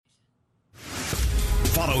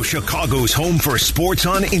Follow Chicago's Home for Sports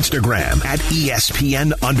on Instagram at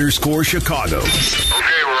ESPN_Chicago.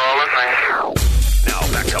 Okay, we're all listening. Now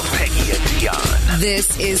back to Peggy and Dion.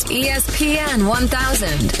 This is ESPN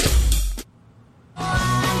 1000.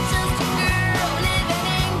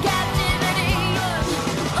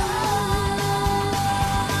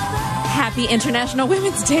 Happy International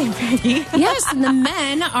Women's Day, Peggy. Yes, and the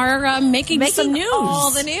men are making some news. All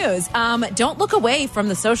the news. Don't look away from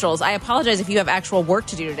the socials. I apologize if you have actual work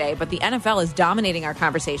to do today, but the NFL is dominating our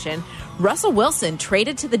conversation. Russell Wilson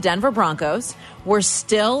traded to the Denver Broncos. We're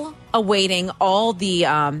still awaiting all the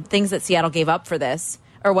things that Seattle gave up for this,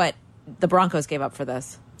 or what the Broncos gave up for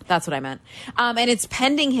this. That's what I meant. And it's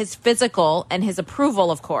pending his physical and his approval,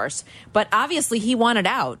 of course. But obviously he wanted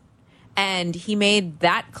out, and he made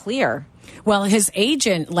that clear. Well, his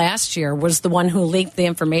agent last year was the one who leaked the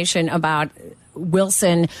information about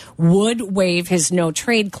Wilson would waive his no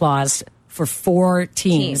trade clause for 4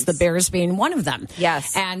 teams, the Bears being one of them.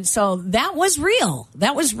 Yes. And so that was real.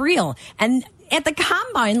 That was real. And at the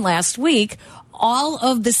Combine last week, all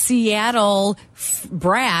of the Seattle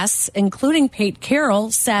brass, including Pete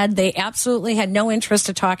Carroll, said they absolutely had no interest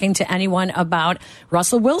in talking to anyone about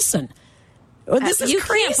Russell Wilson. This is you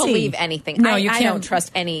crazy. Can't believe anything. No, I can't. don't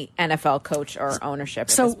trust any NFL coach or ownership.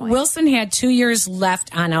 At So this point. Wilson had 2 years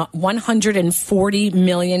left on a $140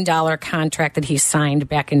 million contract that he signed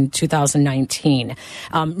back in 2019.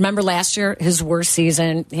 Remember last year, his worst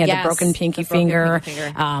season? He had the broken pinky finger.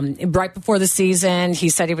 Right before the season, he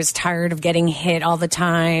said he was tired of getting hit all the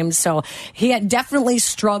time. So he had definitely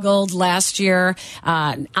struggled last year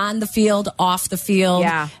on the field, off the field.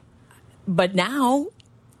 Yeah. But now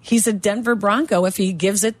he's a Denver Bronco if he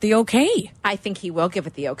gives it the okay. I think he will give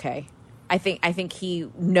it the okay. I think he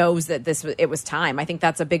knows that it was time. I think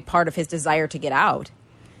that's a big part of his desire to get out,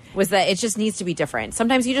 was that it just needs to be different.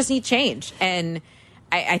 Sometimes you just need change, and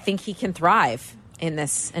I think he can thrive in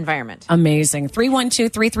this environment. Amazing.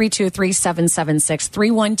 312-332-3776.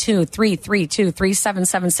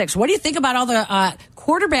 312-332-3776. What do you think about all the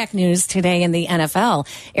quarterback news today in the NFL?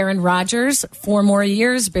 Aaron Rodgers, 4 more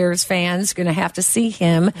years, Bears fans, going to have to see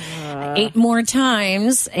him 8 more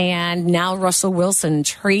times. And now Russell Wilson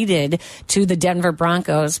traded to the Denver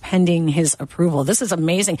Broncos pending his approval. This is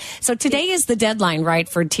amazing. So today is the deadline, right,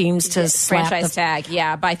 for teams to slap franchise tag,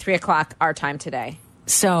 by 3:00 our time today.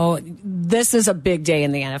 So this is a big day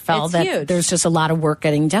in the NFL. It's huge. There's just a lot of work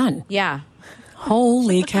getting done. Yeah.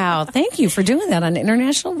 Holy cow. Thank you for doing that on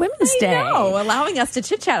International Women's Day. Allowing us to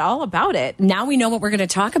chit-chat all about it. Now we know what we're going to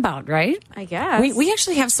talk about, right? I guess. We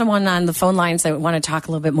actually have someone on the phone lines that want to talk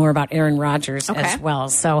a little bit more about Aaron Rodgers as well.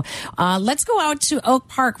 So let's go out to Oak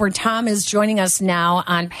Park, where Tom is joining us now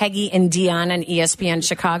on Peggy and Dion on ESPN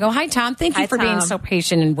Chicago. Hi, Tom. Thank you for being so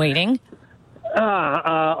patient and waiting.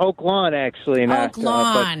 Oak Lawn, actually. Oak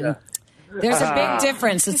Lawn. There's a big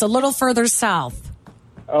difference. It's a little further south.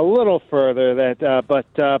 A little further, but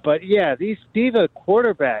yeah, these diva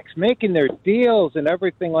quarterbacks making their deals and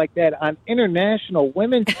everything like that on International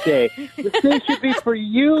Women's Day. This day should be for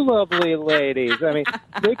you, lovely ladies. I mean,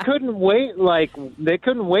 they couldn't wait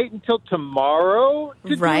until tomorrow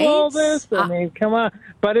to do all this. I mean, come on.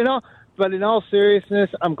 But in all seriousness,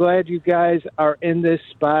 I'm glad you guys are in this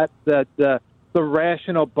spot. That the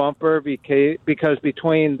rational bumper, because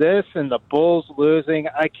between this and the Bulls losing,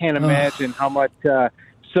 I can't imagine how much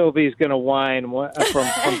Sylvie's going to whine from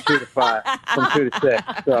 2 to 5, from 2 to 6.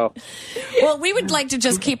 So, well, we would like to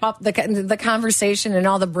just keep up the conversation and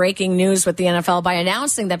all the breaking news with the NFL by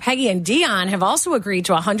announcing that Peggy and Dion have also agreed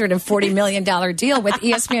to a $140 million deal with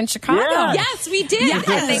ESPN Chicago. Yes, we did. Yes.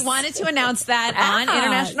 And they wanted to to that on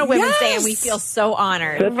International Women's Day, and we feel so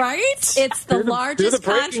honored. Right? It's the largest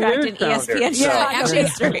contract in ESPN Chicago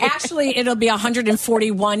history. Actually, it'll be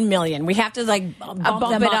 $141 million. We have to bump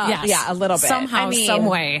them it up. Yes. Yeah, a little bit. Somehow, some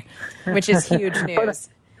way. Which is huge news.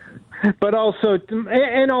 But also,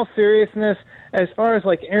 in all seriousness, as far as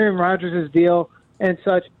Aaron Rodgers' deal and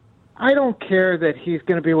such, I don't care that he's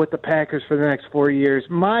going to be with the Packers for the next 4 years.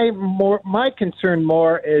 My concern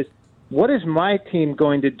more is, what is my team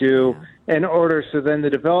going to do in order so then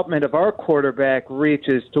the development of our quarterback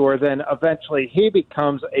reaches to where then eventually he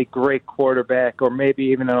becomes a great quarterback or maybe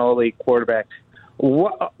even an elite quarterback?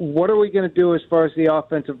 What are we going to do as far as the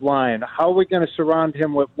offensive line? How are we going to surround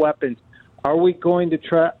him with weapons? Are we going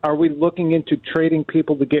to are we looking into trading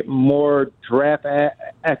people to get more draft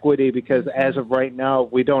equity? Because as of right now,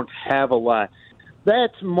 we don't have a lot.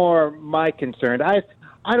 That's more my concern. I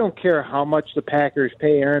don't care how much the Packers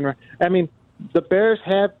pay Aaron. I mean, the Bears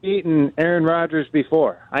have beaten Aaron Rodgers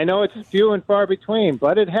before. I know it's few and far between,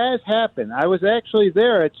 but it has happened. I was actually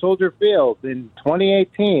there at Soldier Field in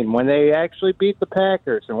 2018 when they actually beat the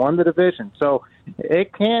Packers and won the division. So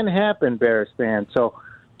it can happen, Bears fans. So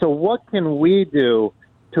what can we do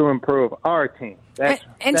to improve our team? That's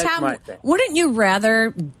Tom, my thing. Wouldn't you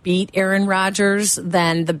rather beat Aaron Rodgers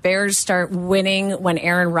than the Bears start winning when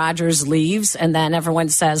Aaron Rodgers leaves and then everyone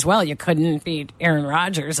says, well, you couldn't beat Aaron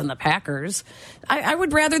Rodgers and the Packers? I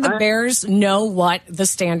would rather the Bears know what the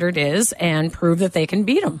standard is and prove that they can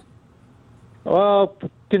beat them. Well,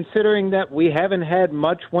 considering that we haven't had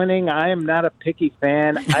much winning, I am not a picky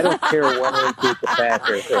fan. I don't care when we beat the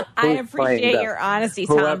Packers. I appreciate your honesty,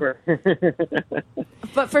 Tom. Whoever.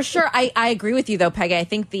 But for sure, I agree with you, though, Peggy. I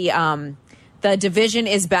think the division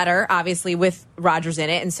is better, obviously, with Rodgers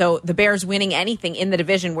in it. And so the Bears winning anything in the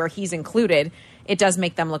division where he's included, it does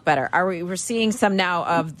make them look better. We're seeing some now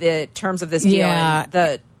of the terms of this deal and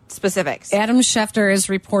the specifics. Adam Schefter is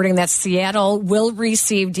reporting that Seattle will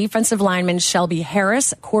receive defensive lineman Shelby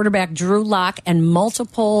Harris, quarterback Drew Lock, and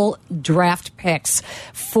multiple draft picks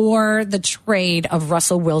for the trade of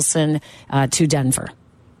Russell Wilson to Denver.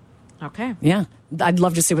 Okay. Yeah. I'd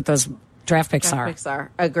love to see what those draft picks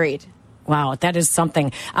are. Agreed. Wow, that is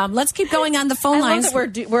something. Let's keep going on the phone lines.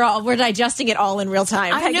 Love that we're digesting it all in real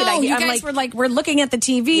time. I know. You guys we're looking at the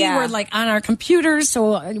TV. Yeah. We're like on our computers.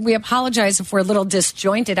 So we apologize if we're a little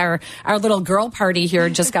disjointed. Our little girl party here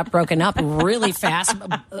just got broken up really fast.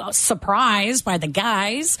 Surprised by the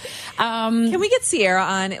guys. Can we get Sierra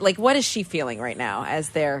on? Like, what is she feeling right now as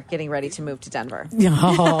they're getting ready to move to Denver?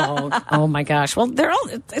 Oh my gosh. Well,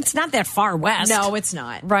 it's not that far west. No, it's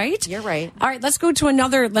not. Right? You're right. All right, let's go to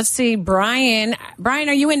another. Let's see. Brian,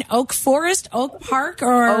 are you in Oak Forest, Oak Park,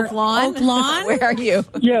 or Oak Lawn? Where are you?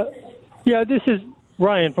 Yeah. This is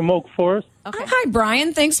Ryan from Oak Forest. Okay. Hi,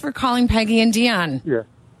 Brian. Thanks for calling Peggy and Dion.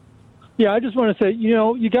 Yeah. I just want to say,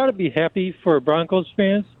 you got to be happy for Broncos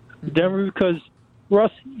fans, Denver, because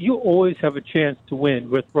Russ, you always have a chance to win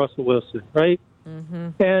with Russell Wilson, right?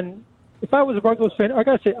 Mm-hmm. And if I was a Broncos fan, I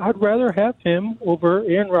got to say, I'd rather have him over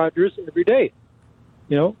Aaron Rodgers every day.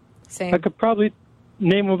 Same. I could probably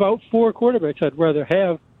name about 4 quarterbacks I'd rather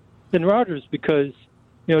have than Rodgers because,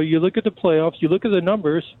 you look at the playoffs, you look at the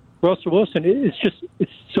numbers, Russell Wilson,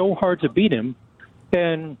 it's so hard to beat him.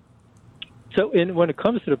 And so when it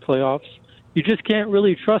comes to the playoffs, you just can't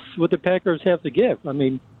really trust what the Packers have to give. I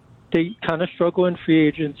mean, they kind of struggle in free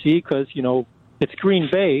agency because, it's Green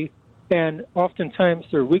Bay, and oftentimes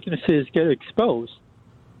their weaknesses get exposed.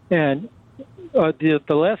 And the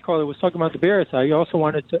last caller was talking about the Bears. I also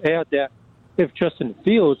wanted to add that if Justin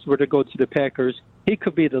Fields were to go to the Packers, he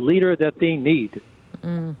could be the leader that they need.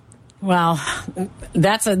 Well,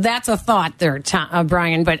 that's a thought there,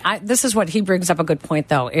 Brian. But this is what he brings up a good point,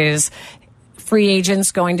 though, is free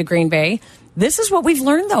agents going to Green Bay. This is what we've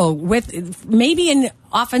learned, though, with maybe an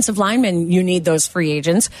offensive lineman, you need those free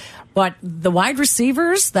agents. But the wide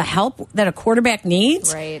receivers, the help that a quarterback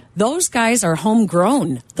needs, right. Those guys are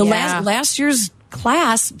homegrown. The last year's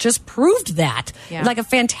class just proved that. Yeah. Like a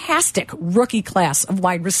fantastic rookie class of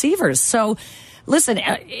wide receivers. So, listen,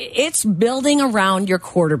 it's building around your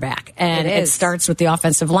quarterback. And it starts with the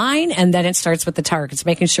offensive line, and then it starts with the targets,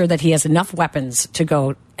 making sure that he has enough weapons to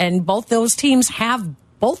go. And both those teams have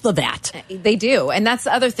both of that. They do. And that's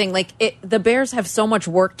the other thing. The Bears have so much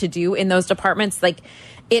work to do in those departments.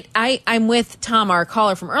 I'm with Tom, our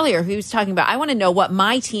caller from earlier, who was talking about, I want to know what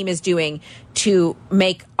my team is doing to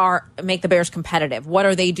make the Bears competitive. What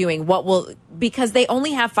are they doing? Because they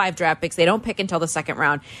only have 5 draft picks. They don't pick until the second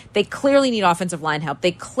round. They clearly need offensive line help.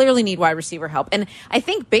 They clearly need wide receiver help. And I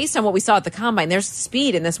think based on what we saw at the Combine, there's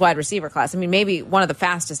speed in this wide receiver class. I mean, maybe one of the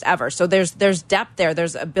fastest ever. So there's depth there.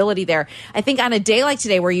 There's ability there. I think on a day like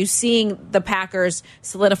today where you're seeing the Packers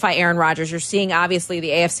solidify Aaron Rodgers, you're seeing obviously the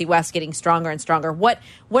AFC West getting stronger and stronger. What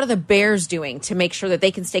are the Bears doing to make sure that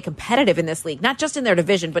they can stay competitive in this league? Not just in their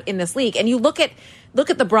division, but in this league. And you look at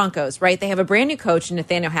the Broncos, right? They have a brand new coach in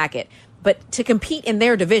Nathaniel Hackett. But to compete in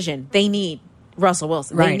their division, they need Russell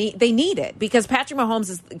Wilson. Right. They need it because Patrick Mahomes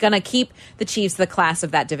is going to keep the Chiefs the class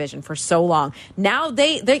of that division for so long. Now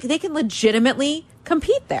they can legitimately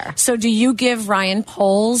compete there. So do you give Ryan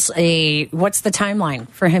Poles what's the timeline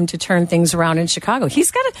for him to turn things around in Chicago?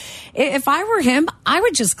 He's got to, if I were him, I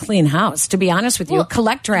would just clean house, to be honest with you.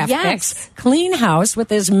 Collect draft picks, clean house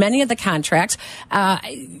with as many of the contracts.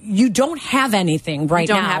 You don't have anything right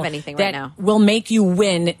now. You don't have anything right now. Will make you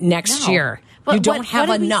win next year. But you don't have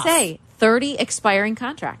what did enough. We say? 30 expiring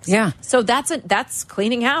contracts. Yeah. So that's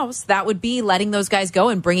cleaning house. That would be letting those guys go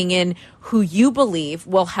and bringing in who you believe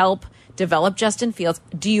will help develop Justin Fields.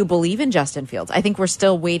 Do you believe in Justin Fields? I think we're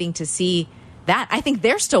still waiting to see that. I think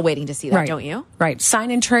they're still waiting to see that, Right. don't you? Right.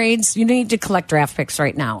 Sign and trades. You need to collect draft picks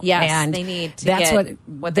right now. Yes, and they need to that's get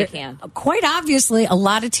what they can. Quite obviously, a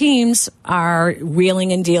lot of teams are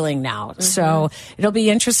wheeling and dealing now. Mm-hmm. So it'll be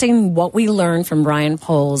interesting what we learn from Ryan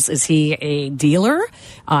Poles. Is he a dealer?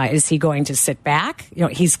 Is he going to sit back?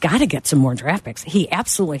 He's got to get some more draft picks. He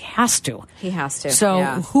absolutely has to. He has to. So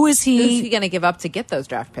yeah. who's he going to give up to get those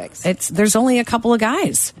draft picks? There's only a couple of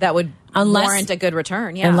guys That would warrant a good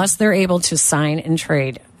return, yeah. unless they're able to sign and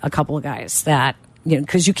trade a couple of guys that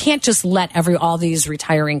because you can't just let all these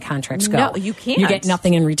retiring contracts go. No, you can't. You get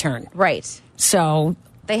nothing in return. Right. So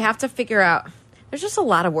They have to figure out. There's just a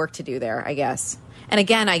lot of work to do there, I guess. And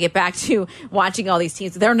again, I get back to watching all these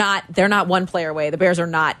teams. They're not one player away. The Bears are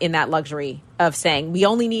not in that luxury of saying we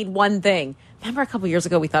only need one thing. Remember a couple years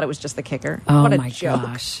ago we thought it was just the kicker? Oh, what a my joke.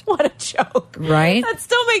 gosh. What a joke. Right? That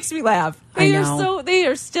still makes me laugh. I know. They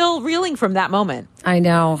are still reeling from that moment. I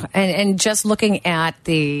know. And just looking at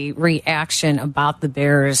the reaction about the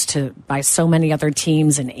Bears by so many other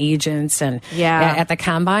teams and agents and at the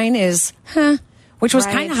combine is, which was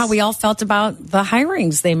kind of how we all felt about the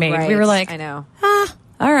hirings they made. Right. We were like, I know.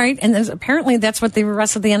 All right. And apparently that's what the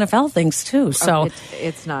rest of the NFL thinks too. So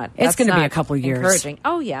it's not. It's going to be not a couple years. Encouraging.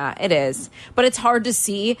 Oh yeah, it is. But it's hard to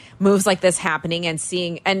see moves like this happening and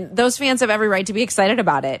those fans have every right to be excited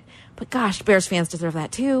about it. But gosh, Bears fans deserve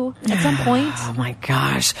that too at some point. Oh my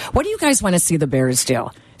gosh. What do you guys want to see the Bears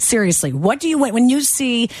do? Seriously, what do you want when you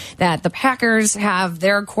see that the Packers have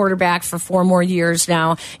their quarterback for 4 more years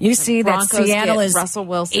now? You see that Broncos Seattle get is Russell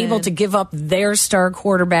Wilson. able to give up their star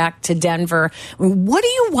quarterback to Denver. What do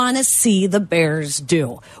you want to see the Bears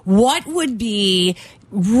do? What would be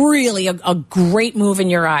really a great move in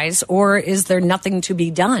your eyes, or is there nothing to be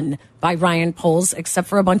done by Ryan Poles except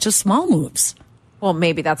for a bunch of small moves? Well,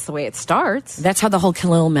 maybe that's the way it starts. That's how the whole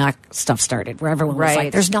Khalil Mack stuff started, where everyone was Right.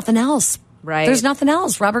 like, there's nothing else. Right. There's nothing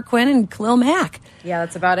else. Robert Quinn and Khalil Mack. Yeah,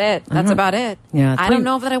 that's about it. That's about it. Yeah, I don't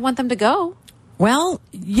know that I want them to go. Well,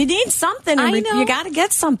 you need something. I know. You got to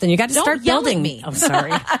get something. You got to Don't start yell at building. me. I'm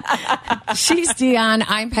sorry. She's Dion.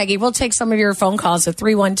 I'm Peggy. We'll take some of your phone calls at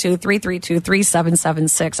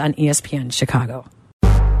 312-332-3776 on ESPN Chicago.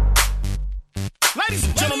 Ladies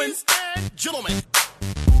and gentlemen.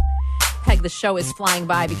 Peg, the show is flying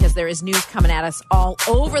by because there is news coming at us all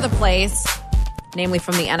over the place, namely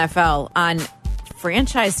from the NFL on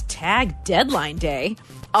franchise tag deadline day.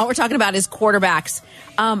 All we're talking about is quarterbacks.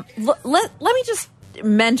 Let me just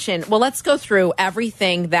mention, let's go through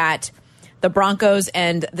everything that the Broncos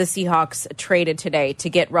and the Seahawks traded today to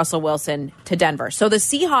get Russell Wilson to Denver. So the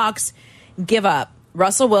Seahawks give up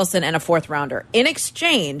Russell Wilson and a 4th rounder. In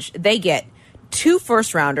exchange, they get 2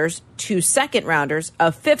 first-rounders, 2 second-rounders,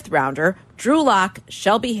 a 5th rounder, Drew Lock,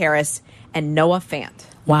 Shelby Harris, and Noah Fant.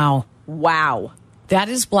 Wow. That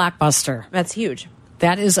is blockbuster. That's huge.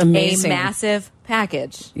 That is amazing. A massive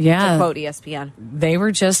package. Yeah. To quote ESPN. They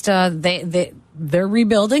were just they're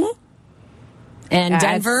rebuilding, and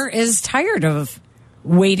Denver is tired of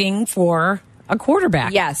waiting for a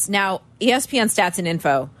quarterback. Yes. Now, ESPN Stats and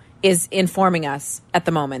Info is informing us at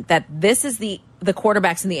the moment that this is the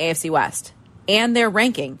quarterbacks in the AFC West and their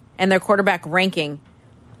ranking and their quarterback ranking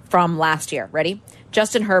from last year. Ready?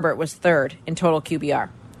 Justin Herbert was 3rd in total QBR.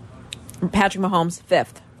 Patrick Mahomes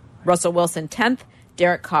 5th. Russell Wilson 10th.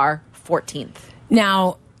 Derek Carr 14th.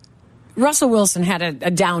 Now, Russell Wilson had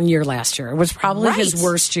a down year last year. It was probably his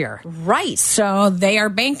worst year. Right. So they are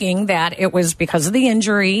banking that it was because of the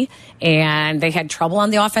injury and they had trouble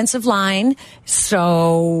on the offensive line.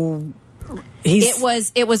 So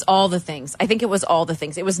it was all the things. I think it was all the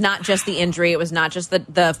things. It was not just the injury. It was not just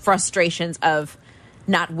the frustrations of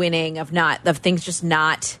not winning, of things just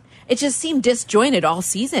not. It just seemed disjointed all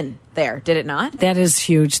season there, did it not? That is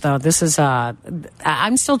huge, though. This is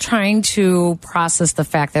I'm still trying to process the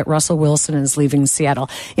fact that Russell Wilson is leaving Seattle.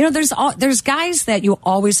 There's guys that you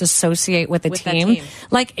always associate with the team,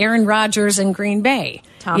 like Aaron Rodgers in Green Bay,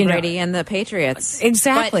 Tom Brady and the Patriots.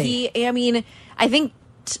 Exactly. But I think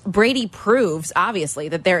Brady proves obviously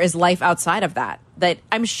that there is life outside of that. That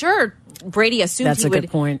I'm sure Brady assumed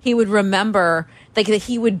he would remember, like that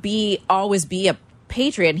he would always be a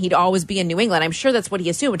Patriot and he'd always be in New England. I'm sure that's what he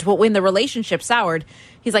assumed. But when the relationship soured,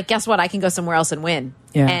 he's like, guess what? I can go somewhere else and win.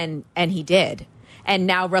 Yeah. And he did. And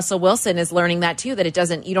now Russell Wilson is learning that too,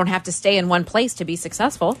 that you don't have to stay in one place to be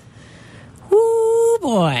successful. Ooh,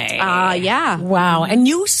 boy. Yeah. Wow. And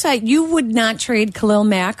you said you would not trade Khalil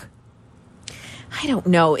Mack? I don't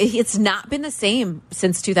know. It's not been the same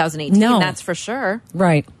since 2018. No. That's for sure.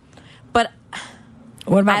 Right. But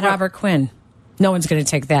what about Robert Quinn? No one's going to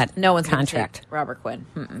take that No one's contract. Gonna take Robert Quinn.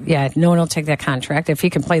 Mm-mm. Yeah, no one will take that contract. If he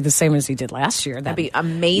can play the same as he did last year, That'd be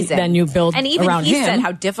amazing. Then you build and even around he him. said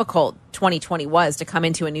how difficult 2020 was to come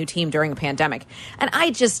into a new team during a pandemic. And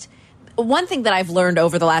one thing that I've learned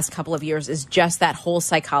over the last couple of years is just that whole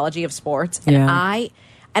psychology of sports. And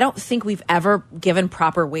I don't think we've ever given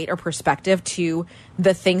proper weight or perspective to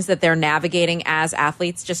the things that they're navigating as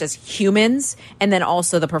athletes, just as humans, and then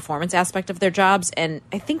also the performance aspect of their jobs. And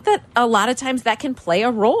I think that a lot of times that can play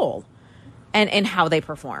a role in how they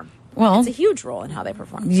perform. Well, it's a huge role in how they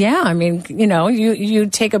perform. Yeah, I mean, you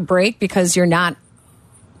take a break because you're not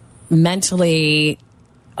mentally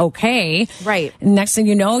okay. Right. Next thing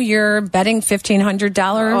you know, you're betting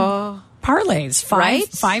 $1,500 parlays,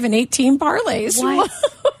 five and 18 parlays. What?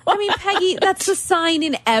 I mean, Peggy, that's a sign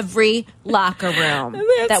in every locker room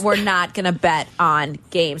that we're not going to bet on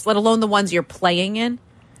games, let alone the ones you're playing in.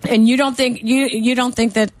 And you don't think you don't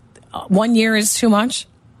think that 1 year is too much?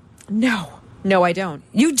 No, I don't.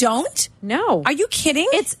 You don't? No. Are you kidding?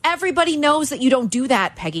 It's everybody knows that you don't do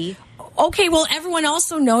that, Peggy. Okay, well, everyone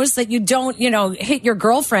also knows that you don't, hit your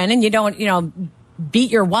girlfriend and you don't,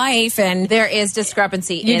 beat your wife, and there is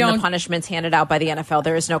discrepancy in the punishments handed out by the NFL.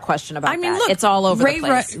 There is no question about that. Look, it's all over the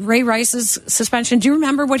place. Ray Rice's suspension. Do you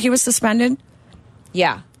remember what he was suspended?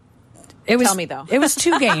 Yeah. Tell me, though. It was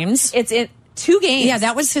 2 games. It's in 2 games. Yeah,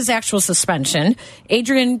 that was his actual suspension.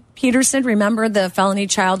 Adrian Peterson, remember the felony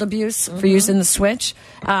child abuse for using the switch?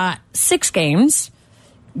 6 games.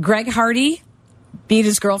 Greg Hardy beat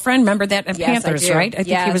his girlfriend. Remember that at Panthers, right? I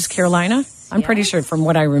think he was Carolina. I'm pretty sure from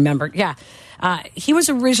what I remember. Yeah. He was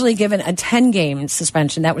originally given a 10-game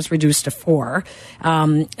suspension. That was reduced to 4.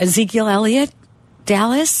 Ezekiel Elliott,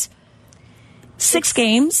 Dallas, 6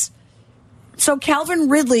 games. So Calvin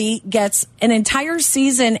Ridley gets an entire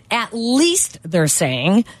season at least, they're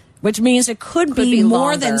saying, which means it could be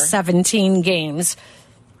more than 17 games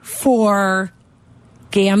for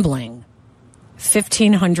gambling.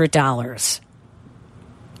 $1,500.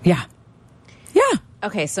 Yeah. Yeah.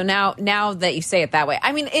 Okay, so now that you say it that way,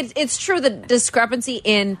 I mean, it's true that discrepancy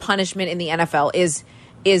in punishment in the NFL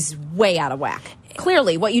is way out of whack.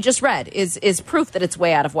 Clearly, what you just read is proof that it's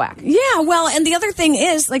way out of whack. Yeah, well, and the other thing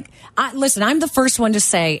is, listen, I'm the first one to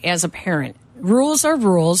say, as a parent, rules are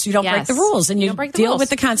rules. You don't break the rules, and you deal with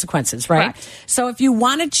the consequences, right? Correct. So if you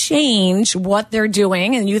want to change what they're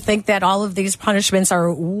doing and you think that all of these punishments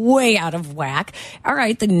are way out of whack, all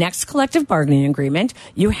right, the next collective bargaining agreement,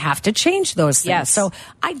 you have to change those things. Yes. So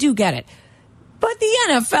I do get it. But the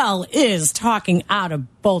NFL is talking out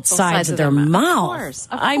of both sides of their mouth. Of course.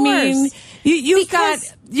 I mean, you've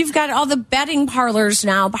got all the betting parlors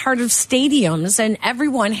now, part of stadiums, and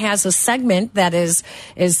everyone has a segment that is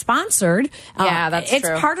sponsored. Yeah, that's true.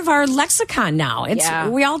 It's part of our lexicon now.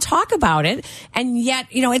 We all talk about it, and yet,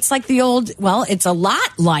 it's like the old. Well, it's a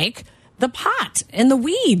lot like the pot and the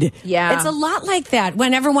weed. Yeah. It's a lot like that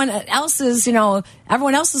when everyone else is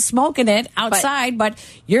smoking it outside, but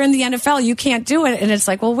you're in the NFL, you can't do it. And it's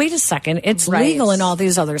like, well, wait a second. It's legal in all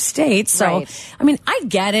these other states. So, I mean, I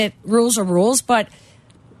get it. Rules are rules, but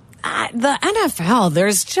the NFL,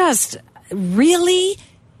 there's just really,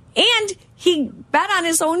 and he bet on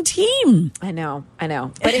his own team. I know.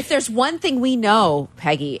 But if there's one thing we know,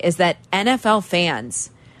 Peggy, is that NFL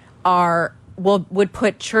fans would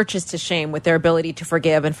put churches to shame with their ability to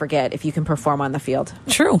forgive and forget if you can perform on the field.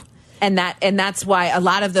 True. And that's why a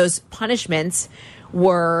lot of those punishments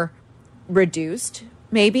were reduced,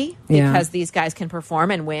 maybe, because these guys can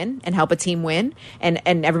perform and win and help a team win. And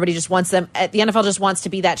everybody just wants them. The NFL just wants to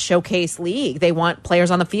be that showcase league. They want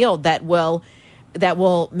players on the field that will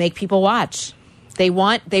make people watch. They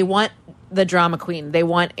want the drama queen. They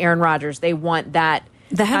want Aaron Rodgers. They want that.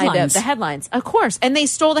 The headlines. The headlines, of course. And they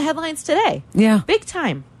stole the headlines today. Yeah. Big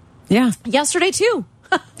time. Yeah. Yesterday, too.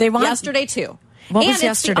 They won. Yesterday, too. What was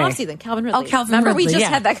yesterday? It's the offseason. Calvin Ridley. Oh, Calvin Remember, Ridley. we just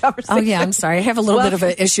had that conversation. Oh, yeah. I'm sorry. I have a little bit of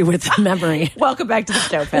an issue with memory. Welcome back to the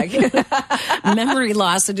show, Peg. Memory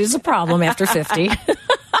loss. It is a problem after 50. It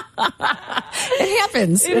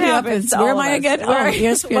happens. It happens. Where am I again?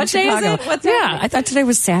 ESPN what day Chicago. is it? What's happening? I thought today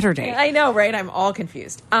was Saturday. I know, right? I'm all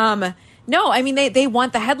confused. No, I mean, they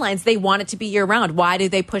want the headlines. They want it to be year-round. Why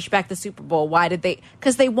did they push back the Super Bowl?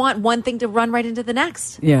 Because they want one thing to run right into the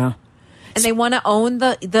next. Yeah. And they want to own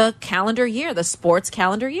the calendar year, the sports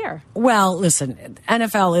calendar year. Well, listen,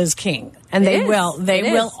 NFL is king. And they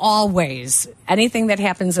will always, anything that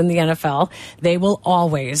happens in the NFL, they will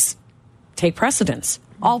always take precedence.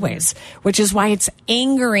 Always. Which is why it's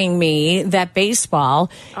angering me that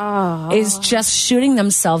baseball is just shooting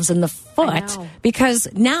themselves in the foot. Because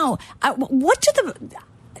now,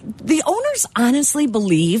 the owners honestly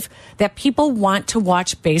believe that people want to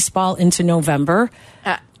watch baseball into November?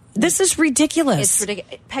 This is ridiculous. It's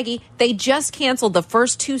ridiculous. Peggy, they just canceled the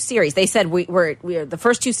first 2 series. They said we're the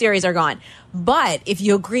first 2 series are gone. But if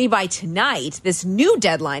you agree by tonight, this new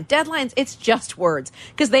deadlines, it's just words.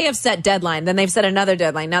 Because they have set deadline, then they've set another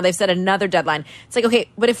deadline, now they've set another deadline. It's like, okay,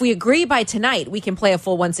 but if we agree by tonight, we can play a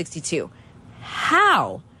full 162.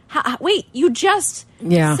 How? Wait, you just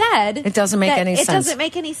said it doesn't make any sense. It doesn't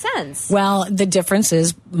make any sense. Well, the difference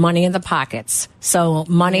is money in the pockets. So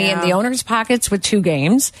money in the owner's pockets with 2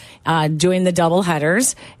 games, doing the double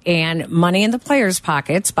headers, and money in the players'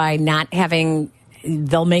 pockets by not having.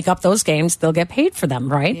 They'll make up those games. They'll get paid for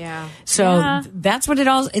them, right? Yeah. So that's what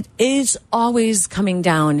it is always coming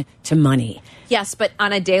down to money. Yes, but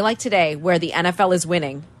on a day like today where the NFL is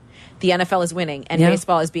winning, and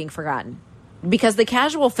baseball is being forgotten. Because the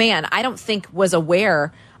casual fan, I don't think, was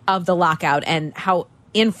aware of the lockout and how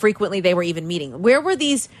infrequently they were even meeting. Where were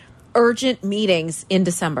these urgent meetings in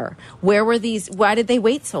December? Where were these? Why did they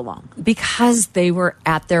wait so long? Because they were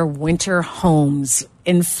at their winter homes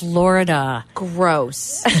in Florida.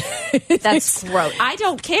 Gross. That's gross. I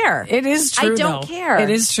don't care. It is true. I don't care. It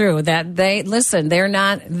is true that they listen. They're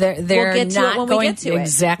not. They're we'll get to not it when going we get to it.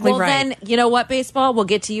 Exactly well, right. Then you know what, baseball. We'll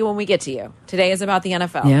get to you when we get to you. Today is about the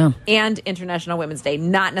NFL and International Women's Day,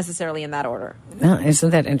 not necessarily in that order. Isn't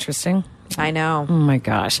that interesting? I know. Oh, my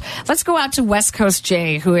gosh. Let's go out to West Coast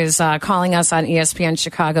Jay, who is calling us on ESPN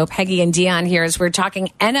Chicago. Peggy and Dion here as we're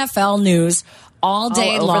talking NFL news all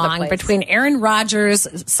day long between Aaron Rodgers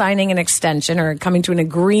signing an extension or coming to an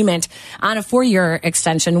agreement on a 4-year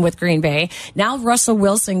extension with Green Bay. Now Russell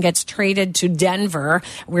Wilson gets traded to Denver.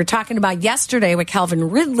 We were talking about yesterday with Calvin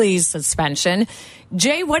Ridley's suspension.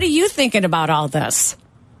 Jay, what are you thinking about all this?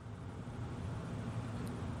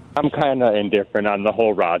 I'm kind of indifferent on the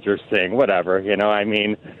whole Rodgers thing. Whatever, I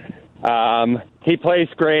mean, he plays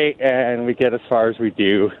great, and we get as far as we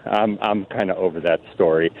do. I'm kind of over that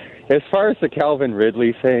story. As far as the Calvin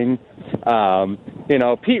Ridley thing,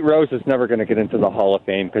 Pete Rose is never going to get into the Hall of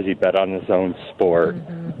Fame because he bet on his own sport.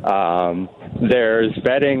 There's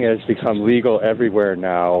betting has become legal everywhere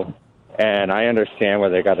now, and I understand where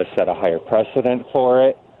they got to set a higher precedent for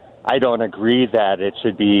it. I don't agree that it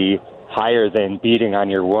should be higher than beating on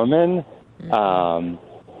your woman, and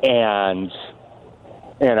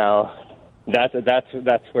that's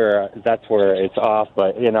where it's off.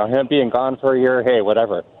 But him being gone for a year, hey,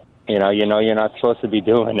 whatever. You're not supposed to be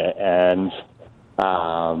doing it, and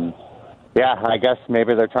I guess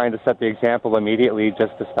maybe they're trying to set the example immediately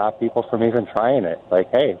just to stop people from even trying it.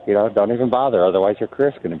 Like, hey, don't even bother, otherwise your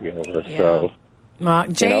career's going to be over. Yeah. So,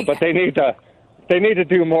 Jay, but they need to. They need to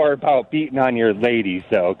do more about beating on your ladies,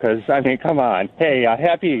 though, because, I mean, come on. Hey,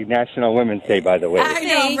 happy National Women's Day, by the way. I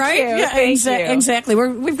know, right? Exactly.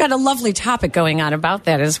 We've got a lovely topic going on about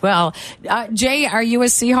that as well. Jay, are you a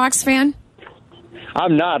Seahawks fan?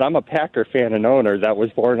 I'm not. I'm a Packer fan and owner that was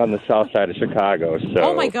born on the south side of Chicago. So.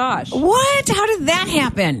 Oh, my gosh. What? How did that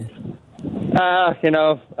happen?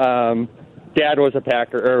 Dad was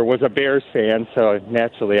was a Bears fan, so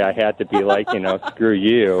naturally I had to be like, screw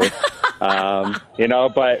you.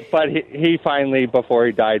 But he finally, before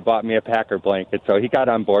he died, bought me a Packer blanket, so he got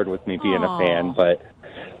on board with me being a fan.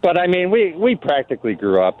 But I mean, we practically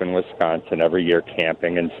grew up in Wisconsin every year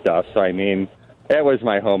camping and stuff. So I mean, it was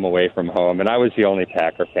my home away from home, and I was the only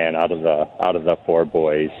Packer fan out of the 4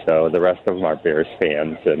 boys. So the rest of them are Bears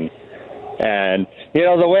fans, and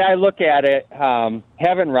the way I look at it,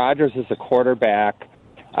 having Rodgers as a quarterback,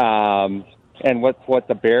 and what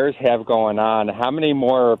the Bears have going on, how many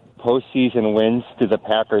more postseason wins do the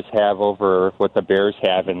Packers have over what the Bears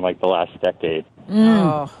have in like the last decade?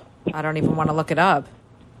 Oh, I don't even want to look it up.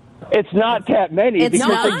 It's not that many because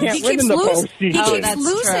they can't win in the postseason. He keeps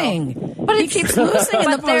losing. True. But he keeps losing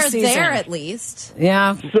in the postseason. They're there at least.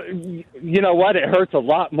 Yeah. So, you know what? It hurts a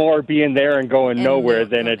lot more being there and going nowhere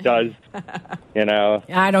than it does, I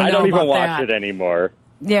don't even watch it anymore.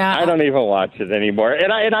 Yeah. I don't even watch it anymore.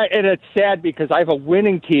 And it's sad because I have a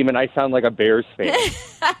winning team and I sound like a Bears fan.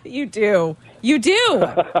 You do. You do.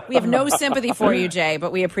 We have no sympathy for you, Jay,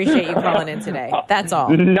 but we appreciate you calling in today. That's all.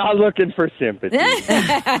 Not looking for sympathy.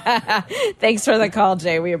 Thanks for the call,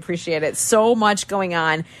 Jay. We appreciate it. So much going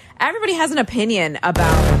on. Everybody has an opinion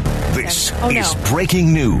about... This is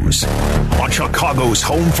breaking news on Chicago's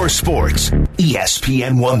home for sports,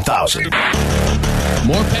 ESPN 1000.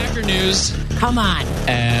 More Packer news. Come on.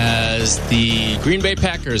 As the Green Bay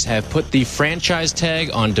Packers have put the franchise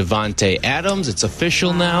tag on Davante Adams. It's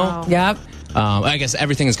official now. Yep. I guess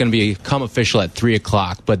everything is going to become official at 3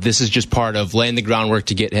 o'clock, but this is just part of laying the groundwork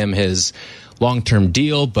to get him his long-term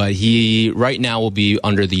deal, but he right now will be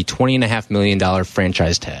under the $20.5 million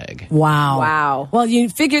franchise tag. Wow. Well, you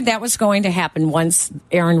figured that was going to happen once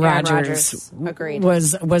Aaron Rodgers agreed.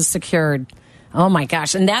 was secured. Oh my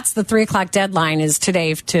gosh. And that's the 3:00 deadline is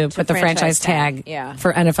today to put the franchise tag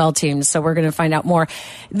for NFL teams. So we're going to find out more.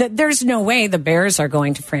 There's no way the Bears are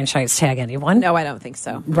going to franchise tag anyone. No, I don't think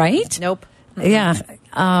so. Right? Nope. Yeah.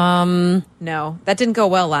 No, that didn't go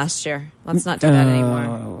well last year. Let's not do that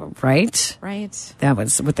anymore. Right? Right. That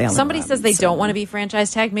was what they Somebody says they don't want to be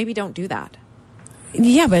franchise tagged. Maybe don't do that.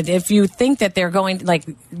 Yeah, but if you think that they're going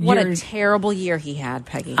what a terrible year he had,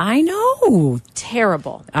 Peggy. I know.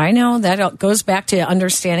 Terrible. I know. That goes back to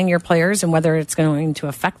understanding your players and whether it's going to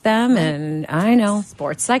affect them. And I know.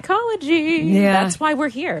 Sports psychology. Yeah. That's why we're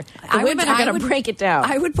here. The women are going to break it down.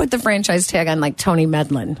 I would put the franchise tag on like Tony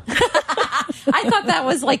Medlin. I thought that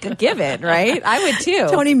was like a given, right? I would too.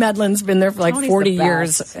 Tony Medlin's been there for like Tony's 40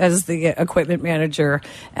 years as the equipment manager.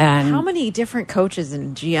 And how many different coaches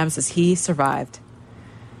and GMs has he survived?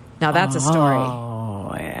 Now that's a story.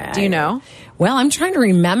 Do you know? Well, I'm trying to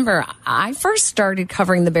remember. I first started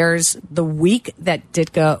covering the Bears the week that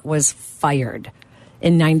Ditka was fired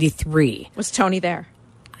in '93. Was Tony there?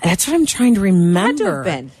 That's what I'm trying to remember. Had to have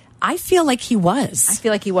been. I feel like he was. I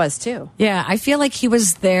feel like he was too. Yeah, I feel like he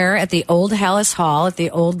was there at the old Hallis Hall at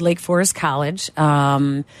the old Lake Forest College. If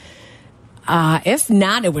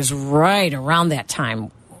not, it was right around that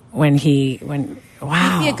time when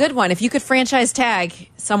wow. It'd be a good one. If you could franchise tag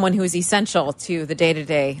someone who is essential to the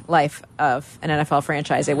day-to-day life of an NFL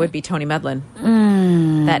franchise, it would be Tony Medlin.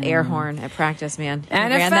 That air horn at practice, man. He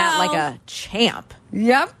ran that like a champ.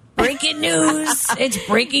 Yep. Breaking news. It's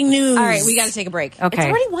breaking news. All right, we got to take a break. Okay. It's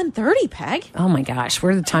already 1:30, Peg. Oh, my gosh.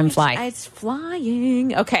 Where did the time fly? It's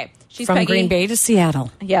flying. Okay. She's From Peggy. Green Bay to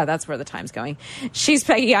Seattle. Yeah, that's where the time's going. She's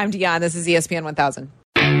Peggy. I'm Dion. This is ESPN 1000.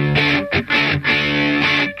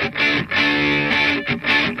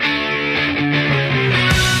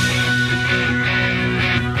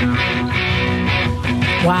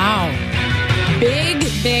 Wow.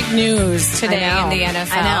 Big news today in the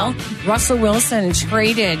NFL. I know. Russell Wilson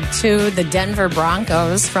traded to the Denver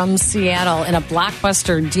Broncos from Seattle in a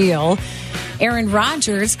blockbuster deal. Aaron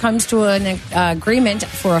Rodgers comes to an agreement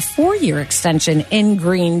for a 4-year extension in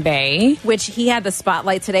Green Bay. Which he had the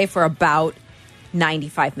spotlight today for about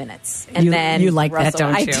 95 minutes. And then you like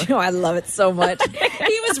Russell, that, don't you? I do. I love it so much.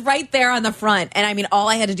 He was right there on the front. And I mean, all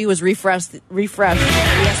I had to do was refresh the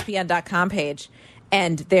ESPN.com page.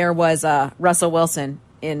 And there was Russell Wilson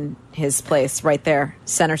in his place right there,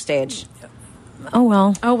 center stage. Oh,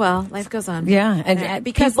 well. Oh, well. Life goes on. Yeah. And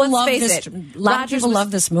because let's face it, a lot of people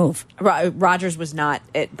love this move. Rodgers was not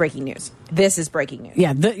at breaking news. This is breaking news.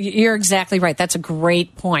 Yeah, you're exactly right. That's a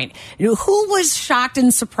great point. Who was shocked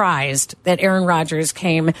and surprised that Aaron Rodgers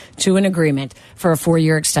came to an agreement for a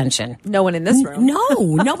 4-year extension? No one in this room.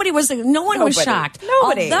 No, nobody was. No one was shocked.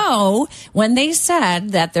 Nobody. Although when they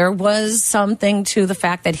said that there was something to the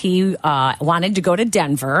fact that he wanted to go to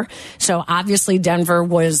Denver, so obviously Denver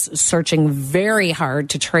was searching very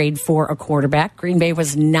hard to trade for a quarterback. Green Bay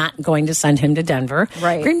was not going to send him to Denver.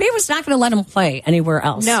 Right. Green Bay was not going to let him play anywhere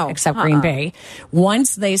else except Green Bay.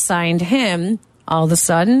 Once they signed him, all of a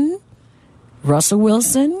sudden, Russell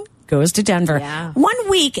Wilson goes to Denver. Yeah. 1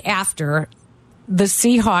 week after the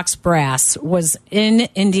Seahawks brass was in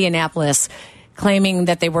Indianapolis claiming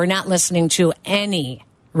that they were not listening to any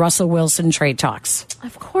Russell Wilson trade talks.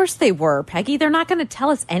 Of course they were, Peggy. They're not going to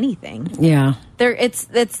tell us anything. Yeah.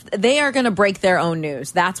 They are going to break their own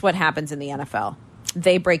news. That's what happens in the NFL.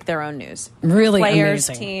 They break their own news. Really Players,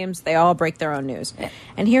 amazing. teams, they all break their own news.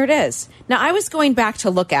 And here it is. Now, I was going back to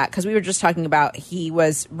look at, because we were just talking about he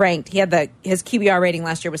was ranked, his QBR rating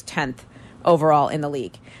last year was 10th overall in the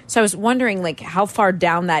league. So I was wondering, like, how far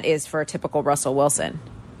down that is for a typical Russell Wilson.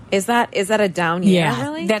 Is that a down year,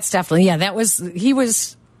 really? That's definitely,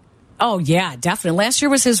 oh, yeah, definitely. Last year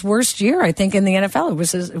was his worst year, I think, in the NFL. It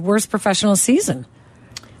was his worst professional season.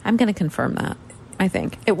 I'm going to confirm that. I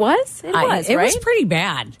think it was. It was. It right? was pretty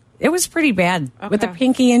bad. It was pretty bad with the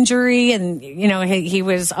pinky injury, and he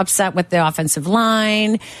was upset with the offensive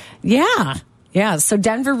line. Yeah. So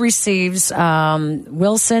Denver receives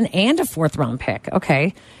Wilson and a 4th-round pick.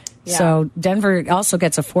 Okay, so Denver also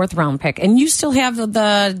gets a 4th-round pick, and you still have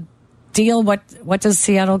the deal. What does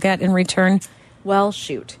Seattle get in return? Well,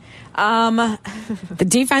 shoot. The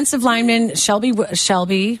defensive lineman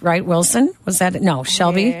Shelby, right? Wilson, was that? No,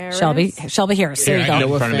 Shelby Harris. There you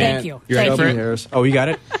go. Thank you. Shelby Harris. Oh, you got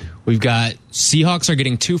it. We've got Seahawks are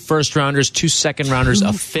getting 2 first-rounders, 2 second-rounders, a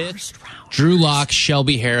 5th. Drew Lock,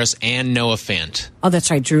 Shelby Harris, and Noah Fant. Oh, that's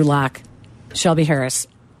right, Drew Lock, Shelby Harris.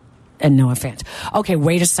 and Noah Fant. Okay,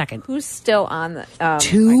 wait a second. Who's still on the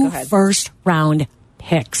 2 go ahead. first-round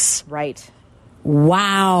picks. Right.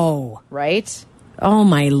 Wow. Right. Oh,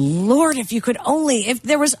 my Lord. If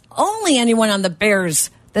there was only anyone on the Bears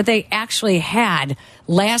that they actually had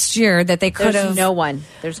last year that they could have. There's no one.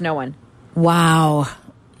 There's no one. Wow.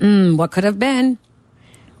 What could have been?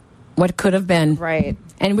 What could have been? Right.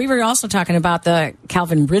 And we were also talking about the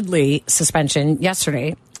Calvin Ridley suspension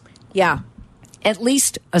yesterday. Yeah. At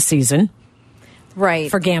least a season. Right.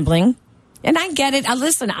 For gambling. And I get it.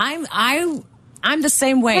 Listen, I'm the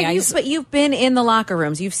same way. But you've been in the locker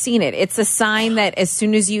rooms. You've seen it. It's a sign that as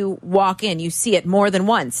soon as you walk in, you see it more than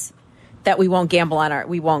once that we won't gamble on our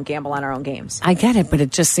own games. I get it, but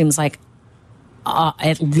it just seems like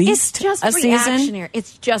at least it's just a season.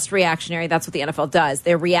 It's just reactionary. That's what the NFL does.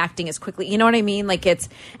 They're reacting as quickly. You know what I mean? Like and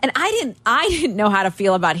I didn't know how to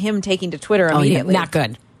feel about him taking to Twitter immediately. Not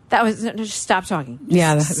good. That was just stop talking.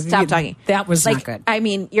 Yeah, stop talking. That was not good. I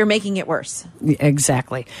mean, you're making it worse.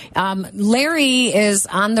 Exactly. Larry is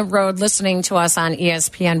on the road listening to us on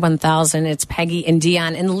ESPN 1000. It's Peggy and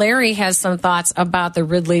Dion, and Larry has some thoughts about the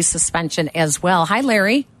Ridley suspension as well. Hi,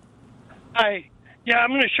 Larry. Hi. Yeah, I'm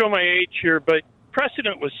going to show my age here, but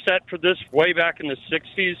precedent was set for this way back in the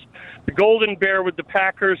 60s. The Golden Bear with the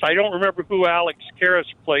Packers. I don't remember who Alex Karras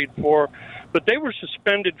played for, but they were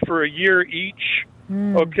suspended for a year each.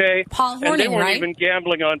 Okay, Paul Hornung, and they weren't right? even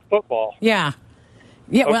gambling on football. Yeah.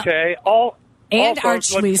 Well, okay. And Art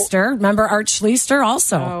Schlichter. Remember Art Schlichter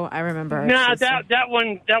also? Oh, I remember. Nah, that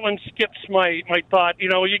one skips my thought. You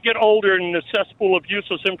know, you get older and the cesspool of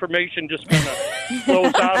useless information just kind of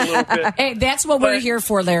flows out a little bit. Hey, that's what we're here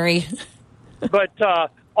for, Larry. But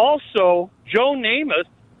also, Joe Namath,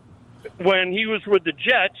 when he was with the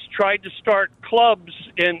Jets, tried to start clubs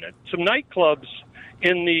in some nightclubs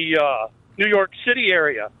in the New York City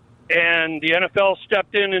area. And the NFL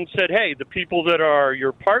stepped in and said, hey, the people that are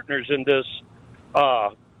your partners in this,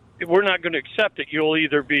 we're not going to accept it. You'll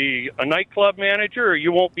either be a nightclub manager or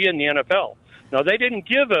you won't be in the NFL. Now, they didn't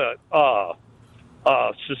give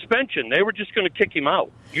a suspension. They were just going to kick him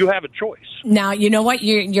out. You have a choice. Now, you know what?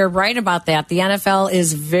 You're right about that. The NFL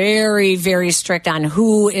is very, very strict on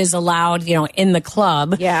who is allowed, in the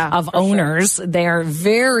club of owners. Sure. They're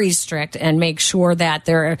very strict and make sure that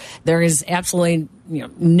there is absolutely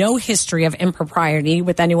no history of impropriety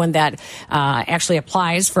with anyone that actually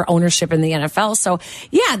applies for ownership in the NFL. So,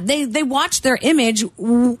 yeah, they watch their image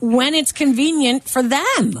when it's convenient for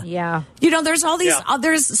them. Yeah. There's all these,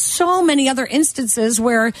 there's so many other instances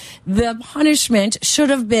where the punishment should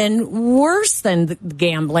have been worse than the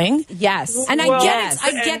gambling. Yes. And I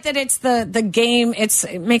get that it's the game. It's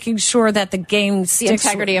making sure that the game sticks. The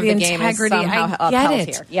integrity of the game is somehow upheld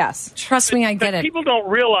here. Yes. Trust me, I get it. People don't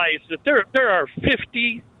realize that there are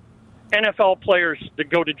 50 NFL players that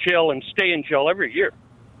go to jail and stay in jail every year.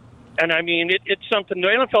 And I mean, it's something, the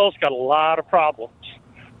NFL's got a lot of problems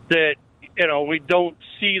that, we don't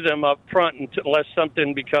see them up front unless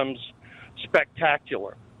something becomes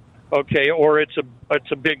spectacular. Okay. Or it's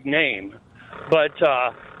a big name, but,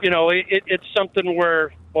 it's something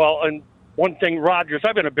where, and one thing, Rodgers,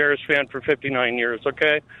 I've been a Bears fan for 59 years.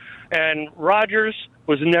 Okay. And Rodgers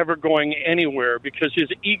was never going anywhere because his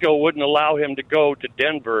ego wouldn't allow him to go to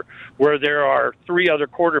Denver where there are 3 other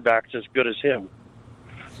quarterbacks as good as him.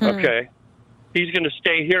 Okay. He's going to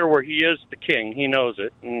stay here where he is the king. He knows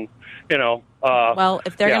it. And, well,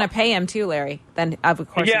 if they're going to pay him too, Larry, then of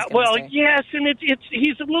course he's stay. Yes, and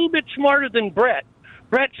he's a little bit smarter than Brett.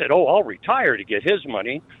 Brett said, I'll retire to get his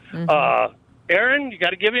money. Mm-hmm. Aaron, you got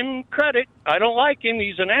to give him credit. I don't like him.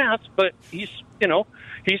 He's an ass, but he's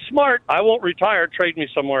smart. I won't retire. Trade me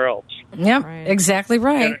somewhere else. Yep, exactly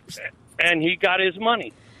right. And he got his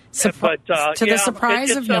money. To the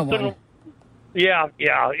surprise of no one. Yeah.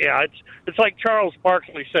 It's like Charles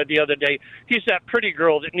Barkley said the other day. He's that pretty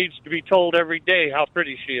girl that needs to be told every day how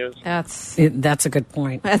pretty she is. That's a good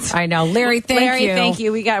point. I know, Larry. Thank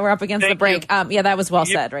you. We're up against the break. That was well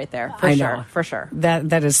said right there. For sure.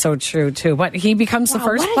 That is so true too. But he becomes the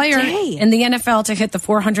first player in the NFL to hit the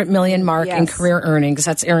 $400 million mark in career earnings.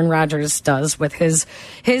 That's Aaron Rodgers does with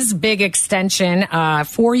his big extension,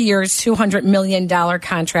 4 years, $200 million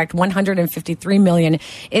contract, $153 million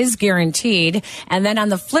is guaranteed. And then on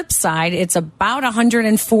the flip side, it's about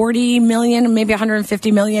 $140 million, maybe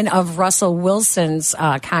 $150 million of Russell Wilson's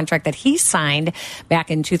contract that he signed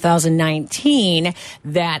back in 2019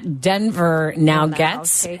 that Denver now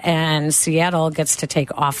gets, and Seattle gets to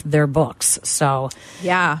take off their books. So,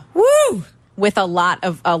 woo! With a lot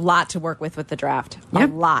to work with the draft. A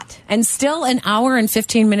lot. And still an hour and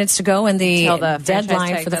 15 minutes to go in the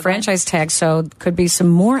deadline for the franchise tag. So could be some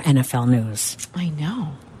more NFL news. I know.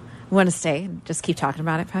 You want to stay and just keep talking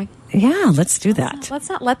about it, Peg? Yeah, let's do that. Let's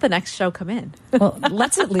not let the next show come in. Well,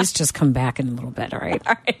 let's at least just come back in a little bit, all right?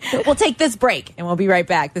 All right. We'll take this break, and we'll be right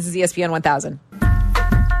back. This is ESPN 1000.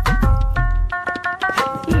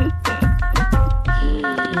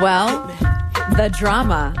 Well, the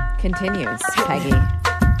drama continues, Peggy.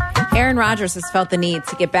 Aaron Rodgers has felt the need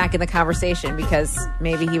to get back in the conversation because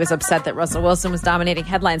maybe he was upset that Russell Wilson was dominating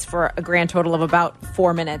headlines for a grand total of about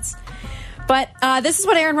 4 minutes. But this is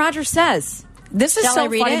what Aaron Rodgers says. This is so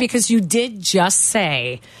funny because you did just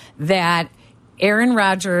say that Aaron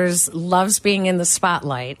Rodgers loves being in the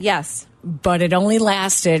spotlight. Yes. But it only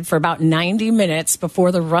lasted for about 90 minutes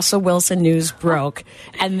before the Russell Wilson news broke.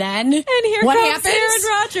 And then here what comes happens? Aaron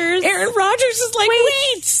Rodgers. Aaron Rodgers is like,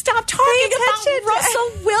 wait, stop talking about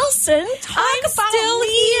Russell Wilson. I'm still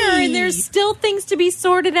here, and there's still things to be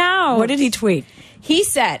sorted out. What did he tweet? He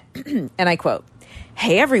said, and I quote,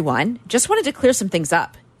 "Hey, everyone, just wanted to clear some things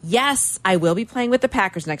up. Yes, I will be playing with the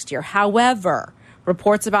Packers next year. However,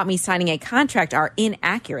 reports about me signing a contract are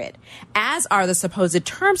inaccurate, as are the supposed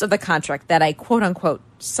terms of the contract that I quote-unquote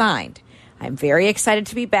signed. I'm very excited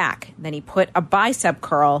to be back." Then he put a bicep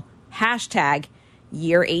curl, hashtag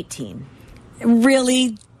year 18.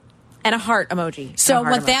 Really? And a heart emoji. So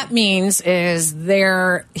what that means is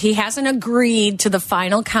he hasn't agreed to the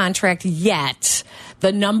final contract yet.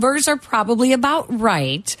 The numbers are probably about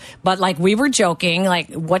right, but like we were joking,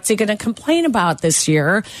 like what's he going to complain about this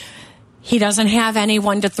year? He doesn't have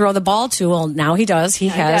anyone to throw the ball to. Well, now he does. He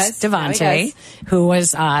has Devontae, who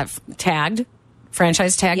was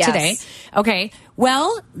franchise tagged today. Okay.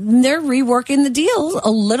 Well, they're reworking the deal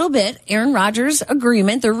a little bit. Aaron Rodgers'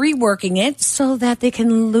 agreement, they're reworking it so that they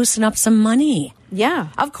can loosen up some money. Yeah.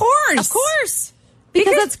 Of course. Of course.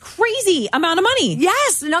 Because that's crazy amount of money.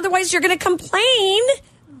 Yes. And otherwise you're going to complain.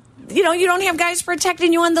 You know, you don't have guys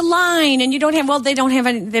protecting you on the line, and you don't have. They don't have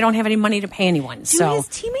any money to pay anyone. Do his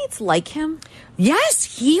teammates like him? Yes,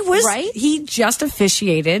 he was. Right? He just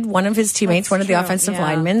officiated one of his teammates, one of the offensive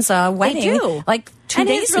linemen's wedding. They do. Like 2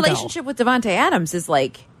 days his ago. relationship with Devontae Adams is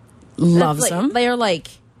like loves him. They're like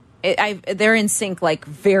they're in sync like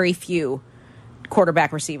very few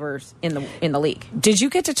quarterback receivers in the league. Did you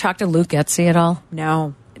get to talk to Luke Getsy at all?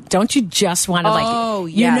 No. Don't you just want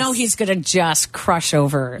to you know he's going to just crush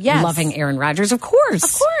over loving Aaron Rodgers? Of course.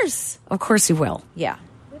 Of course. Of course he will. Yeah.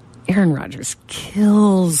 Aaron Rodgers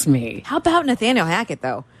kills me. How about Nathaniel Hackett,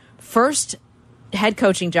 though? First head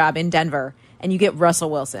coaching job in Denver, and you get Russell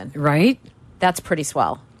Wilson. Right? That's pretty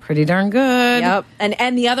swell. Pretty darn good. Yep.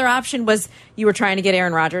 And the other option was you were trying to get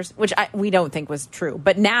Aaron Rodgers, which we don't think was true.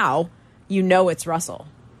 But now you know it's Russell.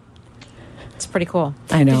 It's pretty cool.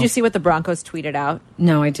 I know. Did you see what the Broncos tweeted out?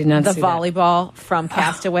 No, I did not see the volleyball from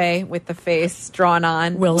Castaway with the face drawn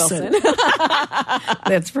on Wilson.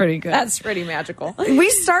 That's pretty good. That's pretty magical.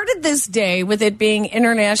 We started this day with it being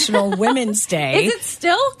International Women's Day. Is it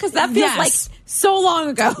still? Because that feels like so long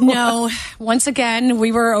ago. No. Once again,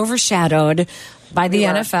 we were overshadowed by the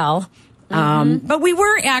NFL. But we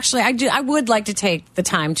were actually, I would like to take the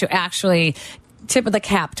time to actually tip of the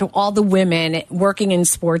cap to all the women working in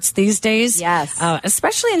sports these days. Yes.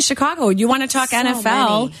 Especially in Chicago. You want to talk so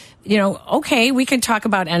NFL. Many. You know, okay, we could talk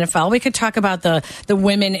about NFL. We could talk about the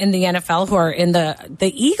women in the NFL who are in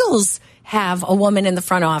the Eagles have a woman in the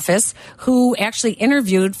front office who actually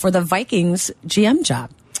interviewed for the Vikings GM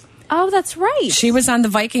job. Oh, that's right. She was on the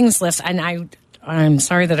Vikings list, and I'm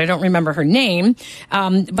sorry that I don't remember her name.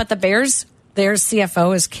 But the Bears, their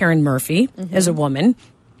CFO is Karen Murphy, is a woman.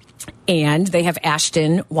 And they have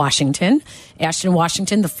Ashton Washington. Ashton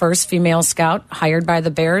Washington, the first female scout hired by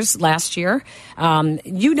the Bears last year.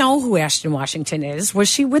 You know who Ashton Washington is. Was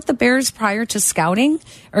she with the Bears prior to scouting,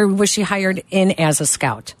 or was she hired in as a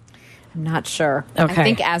scout? I'm not sure. Okay. I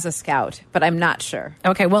think as a scout, but I'm not sure.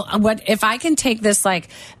 Okay, well, what if I can take this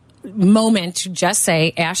moment to just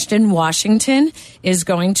say Ashton Washington is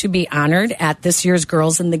going to be honored at this year's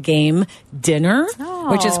Girls in the Game dinner,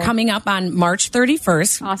 which is coming up on March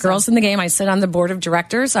 31st. Awesome. Girls in the Game. I sit on the board of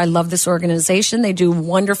directors. I love this organization. They do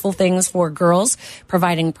wonderful things for girls,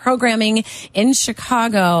 providing programming in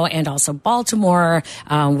Chicago and also Baltimore.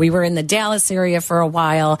 We were in the Dallas area for a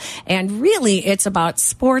while, and really it's about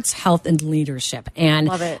sports, health, and leadership. And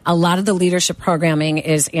love it. A lot of the leadership programming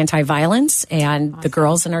is anti-violence, and the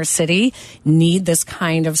girls in our city need this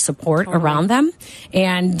kind of support around them.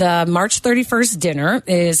 And the March 31st dinner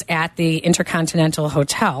is at the Intercontinental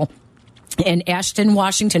Hotel. in Ashton,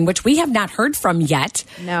 Washington, which we have not heard from yet.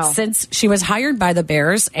 No. Since she was hired by the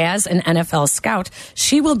Bears as an NFL scout,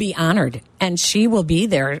 she will be honored and she will be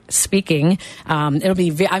there speaking.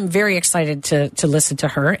 I'm very excited to listen to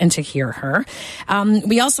her and to hear her.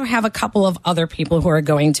 We also have a couple of other people who are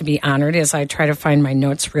going to be honored as I try to find my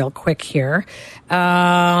notes real quick here.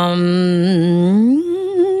 Help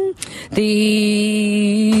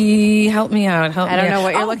me out. I don't know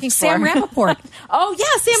what you're looking for. Sam Rappaport. Oh, yeah,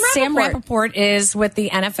 Sam Rappaport is with the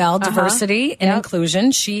NFL Diversity and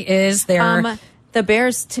Inclusion. She is their... the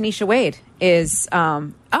Bears' Tanisha Wade is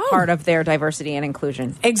part of their diversity and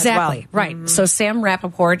inclusion. Exactly, as well. right. So Sam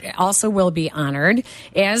Rappaport also will be honored,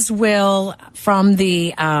 as will from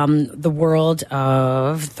the world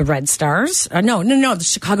of the Red Stars. The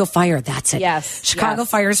Chicago Fire. That's it. Yes. Chicago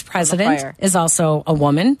Fire's president is also a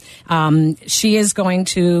woman. She is going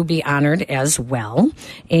to be honored as well.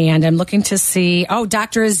 And I'm looking to see,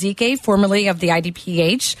 Dr. Ezike, formerly of the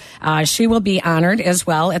IDPH. She will be honored as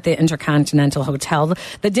well at the Intercontinental Hotel.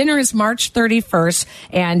 The dinner is March 31st.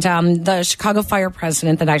 And the Chicago Fire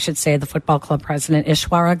president, the football club president,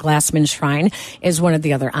 Ishwara Glassman Shrine, is one of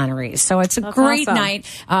the other honorees. So it's a great night.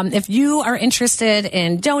 If you are interested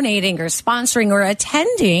in donating or sponsoring or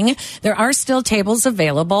attending, there are still tables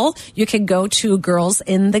available. You can go to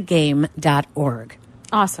girlsinthegame.org.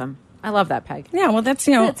 Awesome. I love that, Peg. Yeah, well, that's,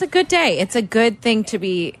 it's a good day. It's a good thing to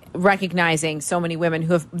be recognizing so many women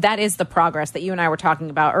who have, that is the progress that you and I were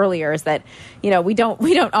talking about earlier, is that, we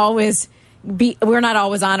don't always... we're not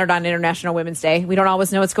always honored on International Women's Day. We don't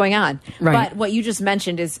always know what's going on. Right. But what you just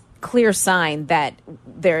mentioned is clear sign that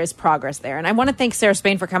there is progress there. And I want to thank Sarah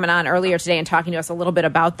Spain for coming on earlier today and talking to us a little bit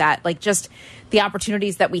about that, like just the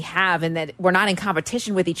opportunities that we have and that we're not in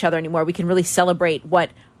competition with each other anymore. We can really celebrate what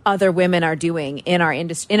other women are doing in our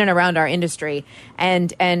industry, in and around our industry,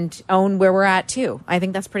 and own where we're at too. I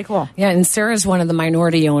think that's pretty cool. Yeah, and Sarah's one of the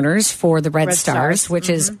minority owners for the Red Stars, which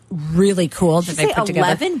is really cool that they put together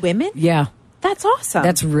 11 women. Yeah. That's awesome.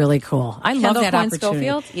 That's really cool. I love that opportunity.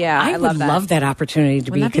 Schofield? Yeah, I would love that opportunity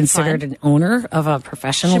to be considered an owner of a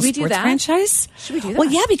professional sports franchise. Should we do that? Well,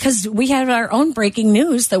 yeah, because we had our own breaking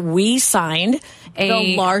news that we signed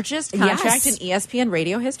the largest contract in ESPN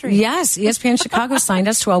radio history. Yes, ESPN Chicago signed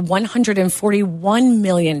us to a $141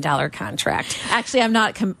 million contract. Actually,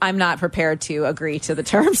 I'm not prepared to agree to the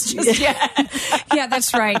terms just yet. Yeah,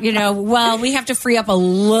 that's right. Well, we have to free up a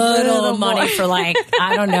little money for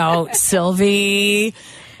Sylvie.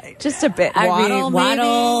 Just a bit.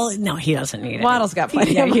 Waddle. No, he doesn't need it. Waddle's got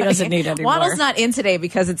plenty. Yeah, he doesn't need it anymore. Waddle's not in today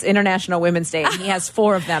because it's International Women's Day. And he has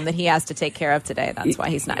 4 of them that he has to take care of today. That's why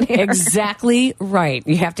he's not here. Exactly right.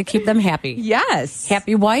 You have to keep them happy. Yes.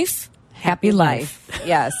 Happy wife, happy life.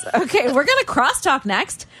 Yes. Okay, we're going to crosstalk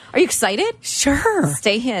next. Are you excited? Sure.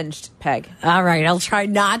 Stay hinged, Peg. All right. I'll try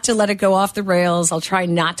not to let it go off the rails. I'll try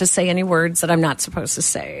not to say any words that I'm not supposed to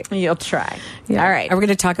say. You'll try. Yeah. All right. Are we going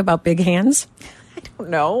to talk about big hands? I don't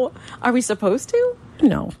know. Are we supposed to?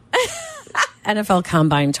 No. NFL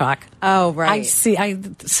Combine talk. Oh, right.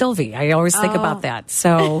 Sylvie, I always think about that.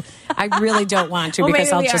 So I really don't want to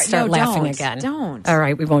because I'll just start laughing again. Don't. All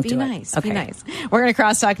right. We won't do it. Be nice. Okay. Be nice. We're going to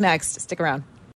crosstalk next. Stick around.